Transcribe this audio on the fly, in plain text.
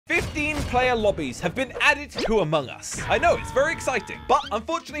15-player lobbies have been added to Among Us. I know, it's very exciting, but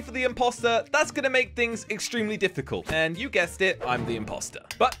unfortunately for the imposter, that's going to make things extremely difficult. And you guessed it, I'm the imposter.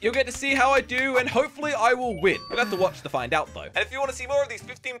 But you'll get to see how I do, and hopefully I will win. You'll have to watch to find out, though. And if you want to see more of these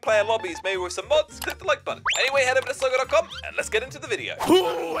 15-player lobbies, maybe with some mods, click the like button. Anyway, head over to Slogo.com, and let's get into the video.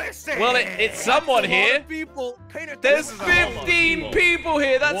 Who is it? Well, it's someone here. There's 15 people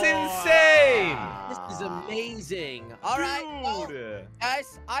here. That's insane. This is amazing. All right, well,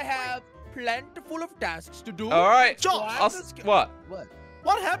 guys, I have plentiful of tasks to do. All right. What? What?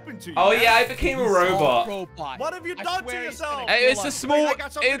 What happened to you? Oh yeah, I became a robot. What have you done to yourself? It's a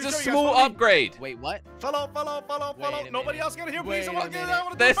small upgrade. Wait, what? Follow. Nobody else gonna hear me.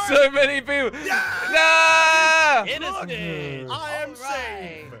 There's so many people. Yeah! No! Innocent. I am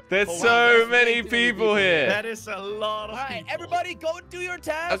safe. There's so many people here. That is a lot of people. All right, everybody go do your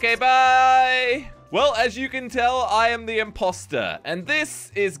tasks. Okay, bye. Well, as you can tell, I am the imposter, and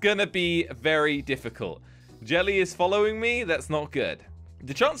this is gonna be very difficult. Jelly is following me. That's not good.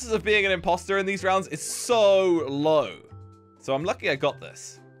 The chances of being an imposter in these rounds is so low. So I'm lucky I got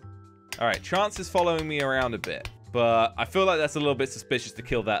this. All right, Chance is following me around a bit, but I feel like that's a little bit suspicious to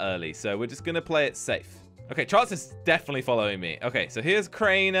kill that early. So we're just gonna play it safe. Okay, Chance is definitely following me. Okay, so here's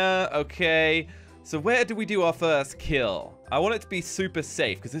Craner. Okay, so where do we do our first kill? I want it to be super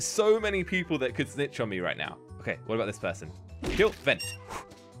safe because there's so many people that could snitch on me right now. Okay, what about this person? Kill, vent.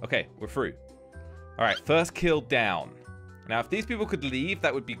 Okay, we're through. All right, first kill down. Now, if these people could leave,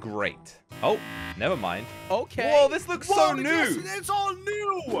 that would be great. Oh, never mind. Okay. Whoa, this looks so new. It's all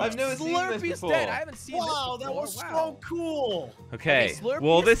new. I've never seen this before. Dead. I haven't seen this before. Wow, that was so cool. Okay,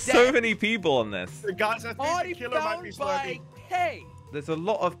 well, there's so many people on this. Guys, I think the killer might be Slurpee. Hey. There's a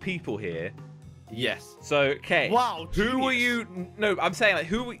lot of people here. Yes. So, okay. Wow, who were you? No, I'm saying like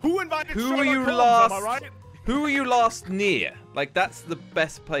who invited? Who were you last? Am I right? Who were you last near? Like that's the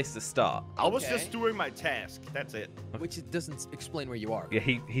best place to start. I was just doing my task. That's it. Which it doesn't explain where you are. Yeah,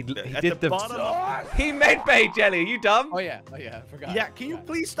 he at did the bottom. He medbay, Jelly. Are you dumb? Oh yeah, I forgot. Yeah, can you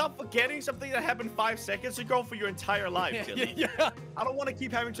please stop forgetting something that happened 5 seconds ago for your entire life, Jelly? Yeah. I don't want to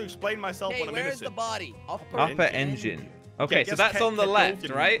keep having to explain myself when I'm innocent. Where's the body? Upper engine. Okay, so that's on the left,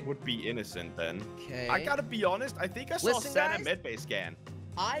 right? Would be innocent then. Okay. I gotta be honest. I think I saw Santa medbay scan.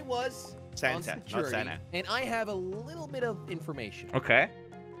 I was Santa, not Santa. And I have a little bit of information. Okay.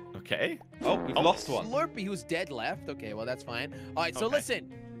 Okay. Oh, we've lost one. Slurpee, who's dead, left. Okay, well, that's fine. All right, so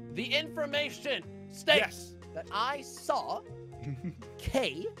listen. The information states that I saw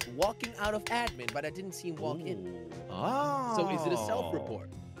Kay walking out of admin, but I didn't see him walk in. Oh. So is it a self-report?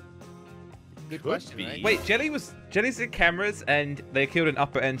 Good question, right? Wait, Jelly's in cameras and they killed an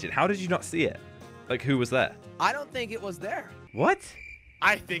upper engine. How did you not see it? Like, who was there? I don't think it was there. What?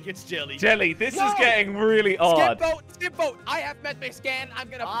 I think it's Jelly. Jelly, this is getting really odd. Skip vote. I have medbay scan. I'm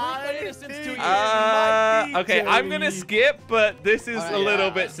gonna prove my innocence to you. Okay, I'm gonna skip, but this is a little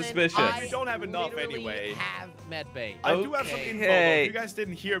bit suspicious. You don't have enough anyway. I have medbay. I do have some info. If you guys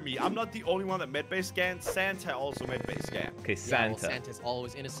didn't hear me, I'm not the only one that medbay scanned. Santa also medbay scanned. Okay, Yeah, Santa. well, Santa's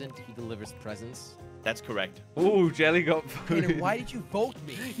always innocent. He delivers presents. That's correct. Ooh, Jelly got voted. Why did you vote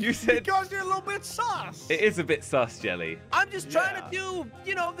me? You said because you're a little bit sus. It is a bit sus, Jelly. I'm just trying to do,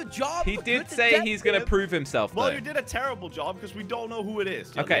 you know, the job. He did say he's gonna prove himself. Well, though. you did a terrible job because we don't know who it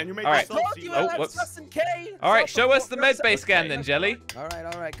is. Jelly, Okay, and you made all right. All right, show us the medbay scan then, Jelly. All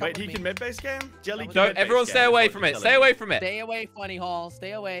right. Wait, he can medbay scan? Jelly can Don't. Everyone, stay away from it. Stay away from it. Stay away, funny hall.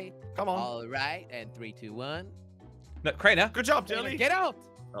 Stay away. Come on. All right, and 3, 2, 1. No, Craner. Good job, Jelly. Get out.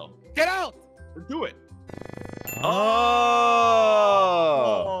 Oh. Get out. Do it. Oh.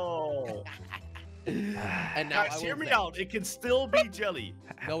 And now guys, hear me out. It can still be Jelly.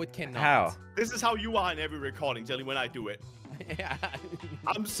 No, it cannot. How? This is how you are in every recording, Jelly, when I do it.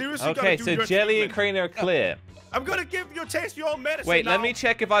 I'm seriously Okay, gonna do so Jelly and Craner are clear. I'm gonna give you a taste of your own medicine. Wait, now. let me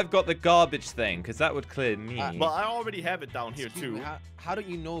check if I've got the garbage thing, because that would clear me. Well, I already have it down here too. How do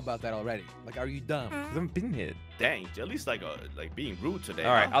you know about that already? Like, are you dumb? I haven't been here. Dang, Jelly's like being rude today.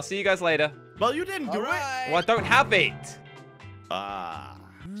 All right, I'll see you guys later. Well, you didn't do it. Well, I don't have it.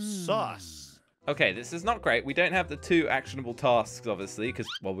 Sus. Okay, this is not great. We don't have the 2 actionable tasks, obviously, because,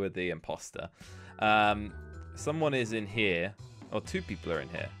 well, we're the imposter. Someone is in here, or 2 people are in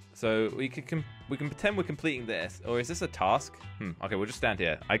here. So we can pretend we're completing this, or is this a task? Okay, we'll just stand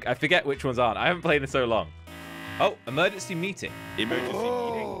here. I forget which ones aren't. I haven't played in so long. Oh, emergency meeting. Emergency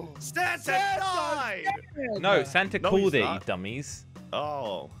meeting. Santa died! No, Santa called it, you dummies.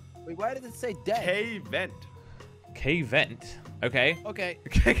 Oh. Wait, why did it say dead? K-vent. K-vent. Okay. Okay.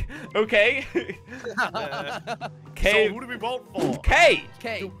 Okay. So who do we vote for? K.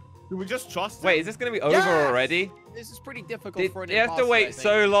 K. Do we just trust him? Wait, is this going to be over already? This is pretty difficult for an You have to imposter, I wait think.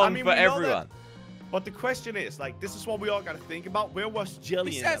 so long I mean, for we know everyone. But the question is, like, this is what we all got to think about. Where was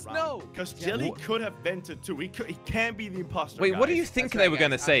Jelly in that says round? no. Because Jelly could have vented too. He can't be the imposter. Wait, guys. what do you think That's they right, were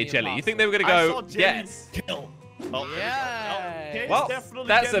going to guys. say, I'm the Jelly? You imposter. think they were going to I go, saw Jelly yes? kill. Oh, Yeah. Well,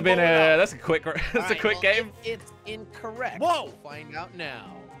 that's a bit, that's a quick Alright, game. If it's incorrect. Whoa. We'll find out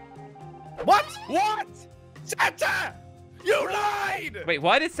now. What? What? Santa! You lied! Wait,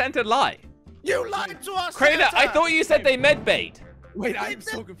 why did Santa lie? You lied to us, Crainer, Santa! I thought you said they medbait. Wait, I'm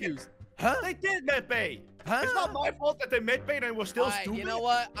so confused. Huh? They did medbait. It's not my fault that they medbait and we're still Alright, stupid. you know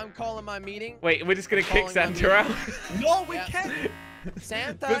what? I'm calling my meeting. Wait, we're just going to I'm kick calling my Santa out? No, we Yeah. can't.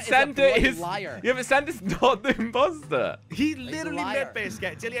 Santa But is Santa a bloody is... liar. Yeah, but Santa's not the imposter. He literally liar. medbait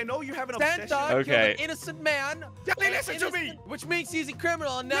scat. Jelly, I know you have an Santa obsession. Okay. killed an innocent man. Jelly, an listen to me. innocent- Which means he's a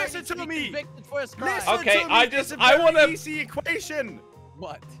criminal and now Listen he's to to be me. convicted for his crime. Listen Okay, to me. I It's just- a I very wanna- easy equation.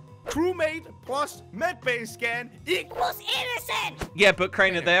 What? Crewmate plus medbay scan equals innocent. Yeah, but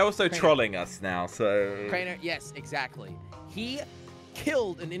Crainer, Crainer, they're also Crainer. trolling us now, so... Crainer, yes, exactly. He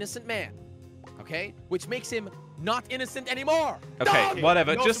killed an innocent man. Okay? Which makes him not innocent anymore. Okay, No.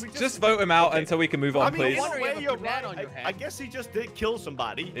 whatever. No, so just we just just- vote him out okay. until we can move on, I mean, please. in Wonder a you have way, a you're banana right. on your head. I guess he just did kill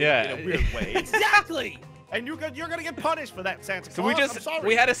somebody. Yeah. In a weird way. Exactly. And you're gonna get punished for that, Santa Claus. So we I'm just sorry.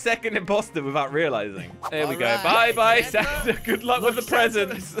 we had a second imposter without realizing. There we go. Alright, Bye bye, Santa. Santa. Good luck with the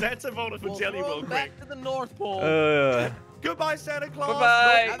presents. Santa voted for We'll Jelly throw real him quick. back to the North Pole. Goodbye, Santa Claus.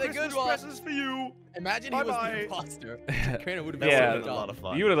 Bye-bye. No Have a good Christmas one. presents for you. Imagine he was Bye-bye. the imposter. Crainer would have been That Yeah. would've been a lot of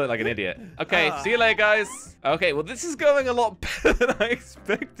fun. You would have looked like an idiot. Okay, Ah. see you later, guys. Okay, well, this is going a lot better than I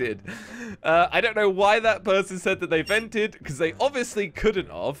expected. I don't know why that person said that they vented, because they obviously couldn't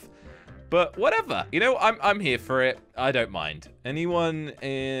have. But whatever. You know, I'm here for it. I don't mind. Anyone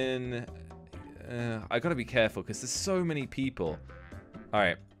in... I gotta be careful, because there's so many people. All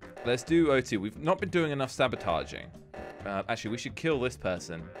right, let's do O2. We've not been doing enough sabotaging. Actually, we should kill this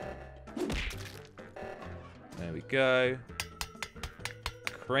person. There we go.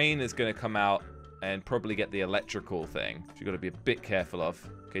 Crane is going to come out and probably get the electrical thing, which you've got to be a bit careful of.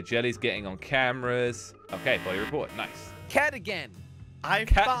 Okay, Jelly's getting on cameras. Okay, body report. Nice. Cat again. I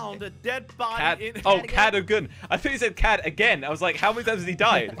Cat- found a dead body Cad. in... Oh, Cad again. I thought you said Cad again. I was like, how many times has he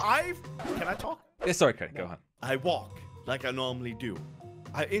died? Can I talk? Yeah, sorry, Cad. Go on. I walk like I normally do.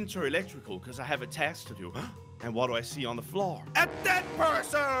 I enter electrical because I have a task to do. And what do I see on the floor? A dead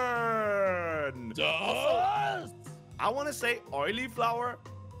person! Also, I want to say Oily Flower,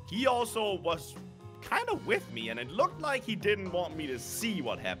 he also was kind of with me, and it looked like he didn't want me to see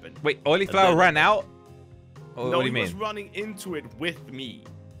what happened. Wait, Oily Flower ran out? Or No, what do you he was mean? running into it with me.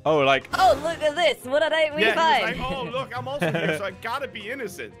 Oh, like... Oh, look at this. What did we Yeah, find? he was like, oh, look, I'm also here, so I gotta be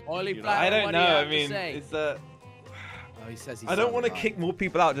innocent. Oily You know? Flower. I don't what do know. you I have to mean, say? it's Oh, he says he's I don't want to sorry. kick more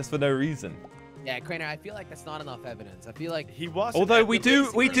people out just for no reason. Yeah, Crainer, I feel like that's not enough evidence. I feel like He was. Although we do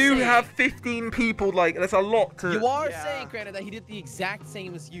basically saying- have 15 people. Like, that's a lot to. you are Yeah. saying, Crainer, that he did the exact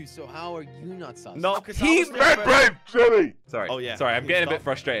same as you. So how are you not sus? No, because He's red Jelly. Sorry. Oh, yeah. Sorry, I'm getting a bit Stop.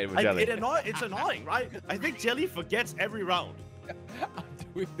 frustrated with Jelly. It's annoying, right? I think Jelly forgets every round. I'm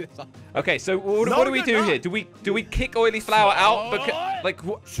doing this. Okay, so what No, do we you're do not. here? Do we kick Oily Flower out? Because, like,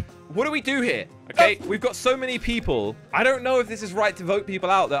 what do we do here? Okay, we've got so many people. I don't know if this is right to vote people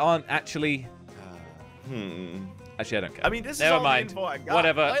out that aren't actually. Actually, I don't care. I mean, this is Never all the mind. info I got.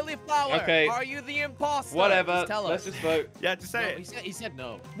 Whatever. Oily Flower, okay. are you the imposter? Whatever. Just tell us. Let's just vote. Yeah, just say No, it. he said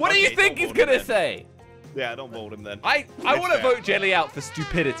no. What do Okay, you think don't he's vote him gonna then. say? Yeah, don't vote him then. I It's want to fair. vote Jelly out for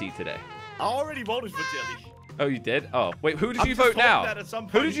stupidity today. I already voted for Jelly. Oh, you did? Oh, wait. Who did I'm you just vote hoping now? that at some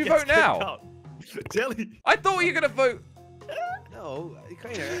Who point did he you gets vote kicked now? out. Jelly. I thought you were gonna vote. No,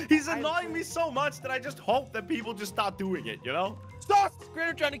 Crainer. He's annoying me so much that I just hope that people just start doing it, you know? Sauce!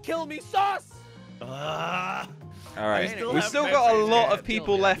 Crainer trying to kill me, sauce! Ah, All right. still We've have still got a messages. lot Yeah, of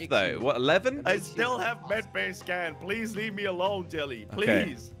people man. left Makes though. you- What, 11? I still have medbay scan. Please leave me alone, Jelly. Okay.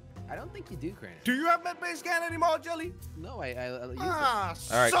 Please. I don't think you do, Crainer. Do you have medbay scan anymore, Jelly? No, I used it. Ah,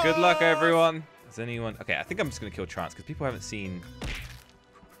 All right. Good luck, sauce. everyone. Is anyone? Okay, I think I'm just gonna kill Trance because people haven't seen.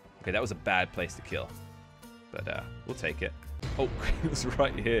 Okay, that was a bad place to kill, but we'll take it. Oh, it was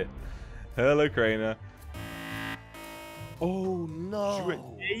right here. Hello, Crainer. Oh no!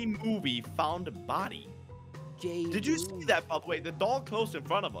 A movie found a body. J. Did you see that, by the way? The door closed in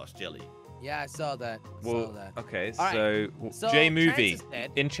front of us, Jelly. Yeah, I saw that. I Well, saw that. okay, All right. so So, J Trance movie is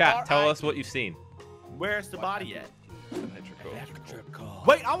dead. in chat. Tell R.I.P. us what you've seen. Where's the body at? Electrical.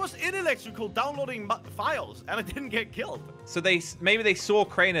 Wait, I was in electrical downloading files and I didn't get killed. So maybe they saw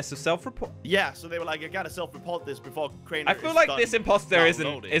Craner, so self-report. Yeah, so they were like, I gotta self-report this before Craner. I feel like this imposter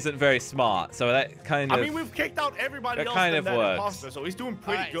isn't very smart, so that kind of. I mean, we've kicked out everybody else kind than of that works. imposter, so he's doing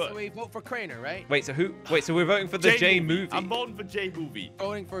pretty good. So we vote for Craner, right? Wait, so who? Wait, so we're voting for the J movie. I'm voting for J movie.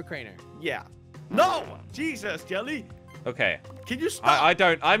 Voting for Craner. Yeah. No, Jesus, Jelly. Okay. Can you stop?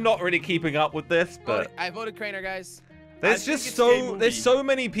 I'm not really keeping up with this, but I voted Craner, guys. there's so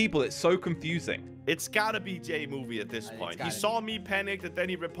many people. It's so confusing. It's gotta be J movie at this point. He saw me panic, and then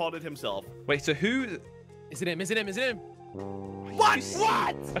he reported himself. Wait, so who? Is it him? Is it him? Is it him? What?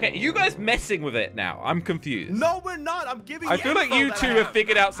 What? Okay, you guys messing with it now. I'm confused. No, we're not. I'm giving. I feel like you two have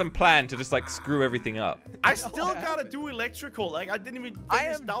figured out some plan to just like screw everything up. I still gotta do electrical. Like I didn't even. I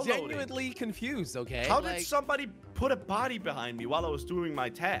am downloading. genuinely confused. Okay. How did somebody put a body behind me while I was doing my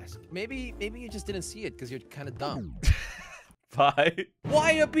task? Maybe you just didn't see it because you're kind of dumb.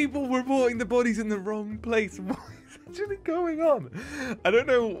 Why are people reporting the bodies in the wrong place? What is actually going on? I don't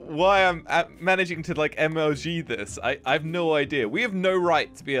know why I'm managing to like MLG this. I have no idea. We have no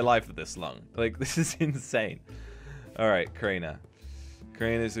right to be alive for this long. Like, this is insane. All right, Craner.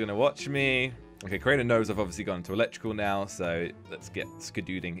 Craner's gonna watch me. Okay, Craner knows I've obviously gone to electrical now, so let's get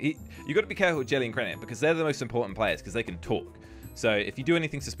skadooding. You got to be careful with Jelly and Craner because they're the most important players because they can talk. So if you do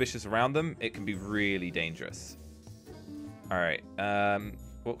anything suspicious around them, it can be really dangerous. All right,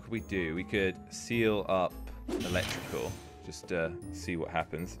 what could we do? We could seal up electrical, just to see what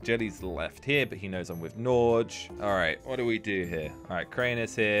happens. Jelly's left here, but he knows I'm with Norge. All right, what do we do here? All right, Crane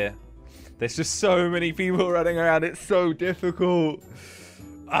is here. There's just so many people running around. It's so difficult.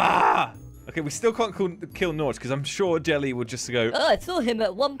 Ah! Okay, we still can't kill Norge, because I'm sure Jelly would just go... Oh, I saw him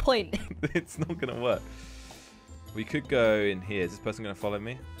at one point. It's not going to work. We could go in here. Is this person going to follow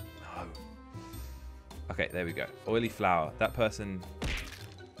me? No. Okay, there we go. Oily flour. That person...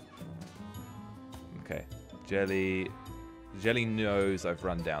 Okay. Jelly knows I've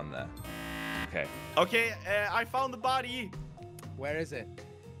run down there. Okay. Okay, I found the body. Where is it?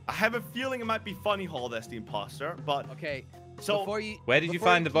 I have a feeling it might be Funny Hall that's the imposter, but... Okay, so... Where did you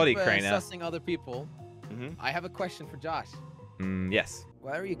find the body, Craner? Sussing other people, I have a question for Josh. Yes.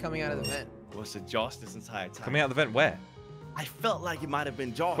 Why are you coming out of the vent? Was it Josh this entire time? Coming out of the vent where? I felt like it might have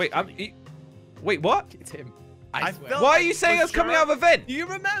been Josh. Wait, wait, what? It's him. I felt Why are you saying I was coming out of a vent? Do you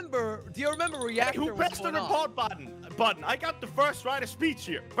remember reactor? Who pressed the report button? I got the first right of speech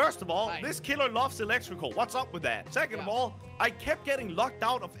here. First of all, this killer loves electrical. What's up with that? Second of all, I kept getting locked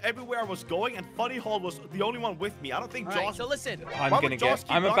out of everywhere I was going, and Funny Hall was the only one with me. I don't think Josh. Right, so listen. I'm about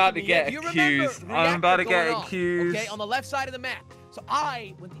to get accused. I'm about to get accused. Okay, on the left side of the map. So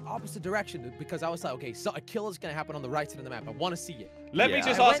I went the opposite direction because I was like, okay, so a kill is gonna happen on the right side of the map. I want to see it. Let me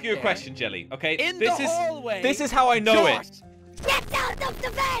just ask you a question, Jelly. Okay, the hallway. This is how I know it. Get out of the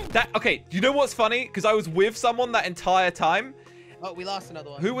vent! Okay, you know what's funny? Because I was with someone that entire time. Oh, we lost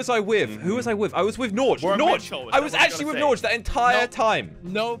another one. Who was I with? Who was I with? I was with Norge. Norge! I was actually with Norge that entire time.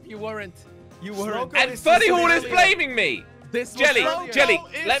 Nope, you weren't. You weren't. And Funny Hall is blaming me. Jelly,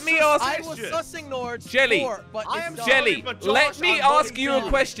 let me ask. I was sussing Norge. Jelly, but Jelly, let me ask you a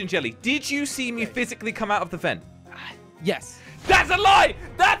question, Jelly. Did you see me physically come out of the vent? Yes. That's a lie!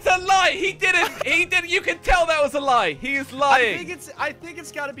 That's a lie! He didn't! He didn't! You can tell that was a lie! He is lying! I think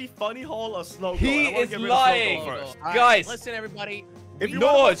it's gotta be Funny Hall or Slogo. He is lying! First. Right, guys! Listen, everybody. If you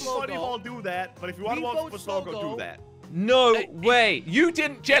want to vote Funny Hall, do that. But if you want to vote for Slogo, do that. No way! You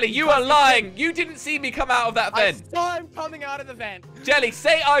didn't, Jelly, you are lying! You didn't see me come out of that vent! I saw him coming out of the vent! Jelly,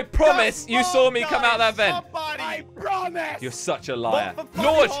 say I promise you saw me come out of that vent! I promise! You're such a liar.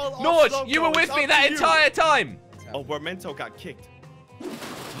 Norge, you were with me that entire time! Oh, Memento got kicked.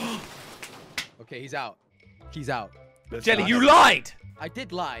 Okay, he's out. He's out. Jelly, you lied! I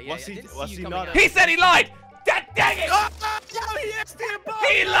did lie. Yeah, was he not? He said he lied! Dang it!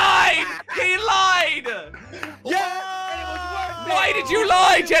 He lied! He lied! Yeah! Why did you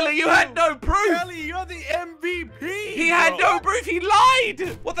lie, Jelly? You had no proof! Jelly, you're the MVP! He had no proof, he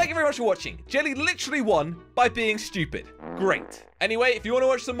lied! Well, thank you very much for watching. Jelly literally won by being stupid. Great. Anyway, if you want to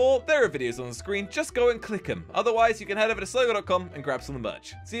watch some more, there are videos on the screen. Just go and click them. Otherwise, you can head over to slogo.com and grab some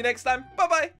merch. See you next time. Bye-bye.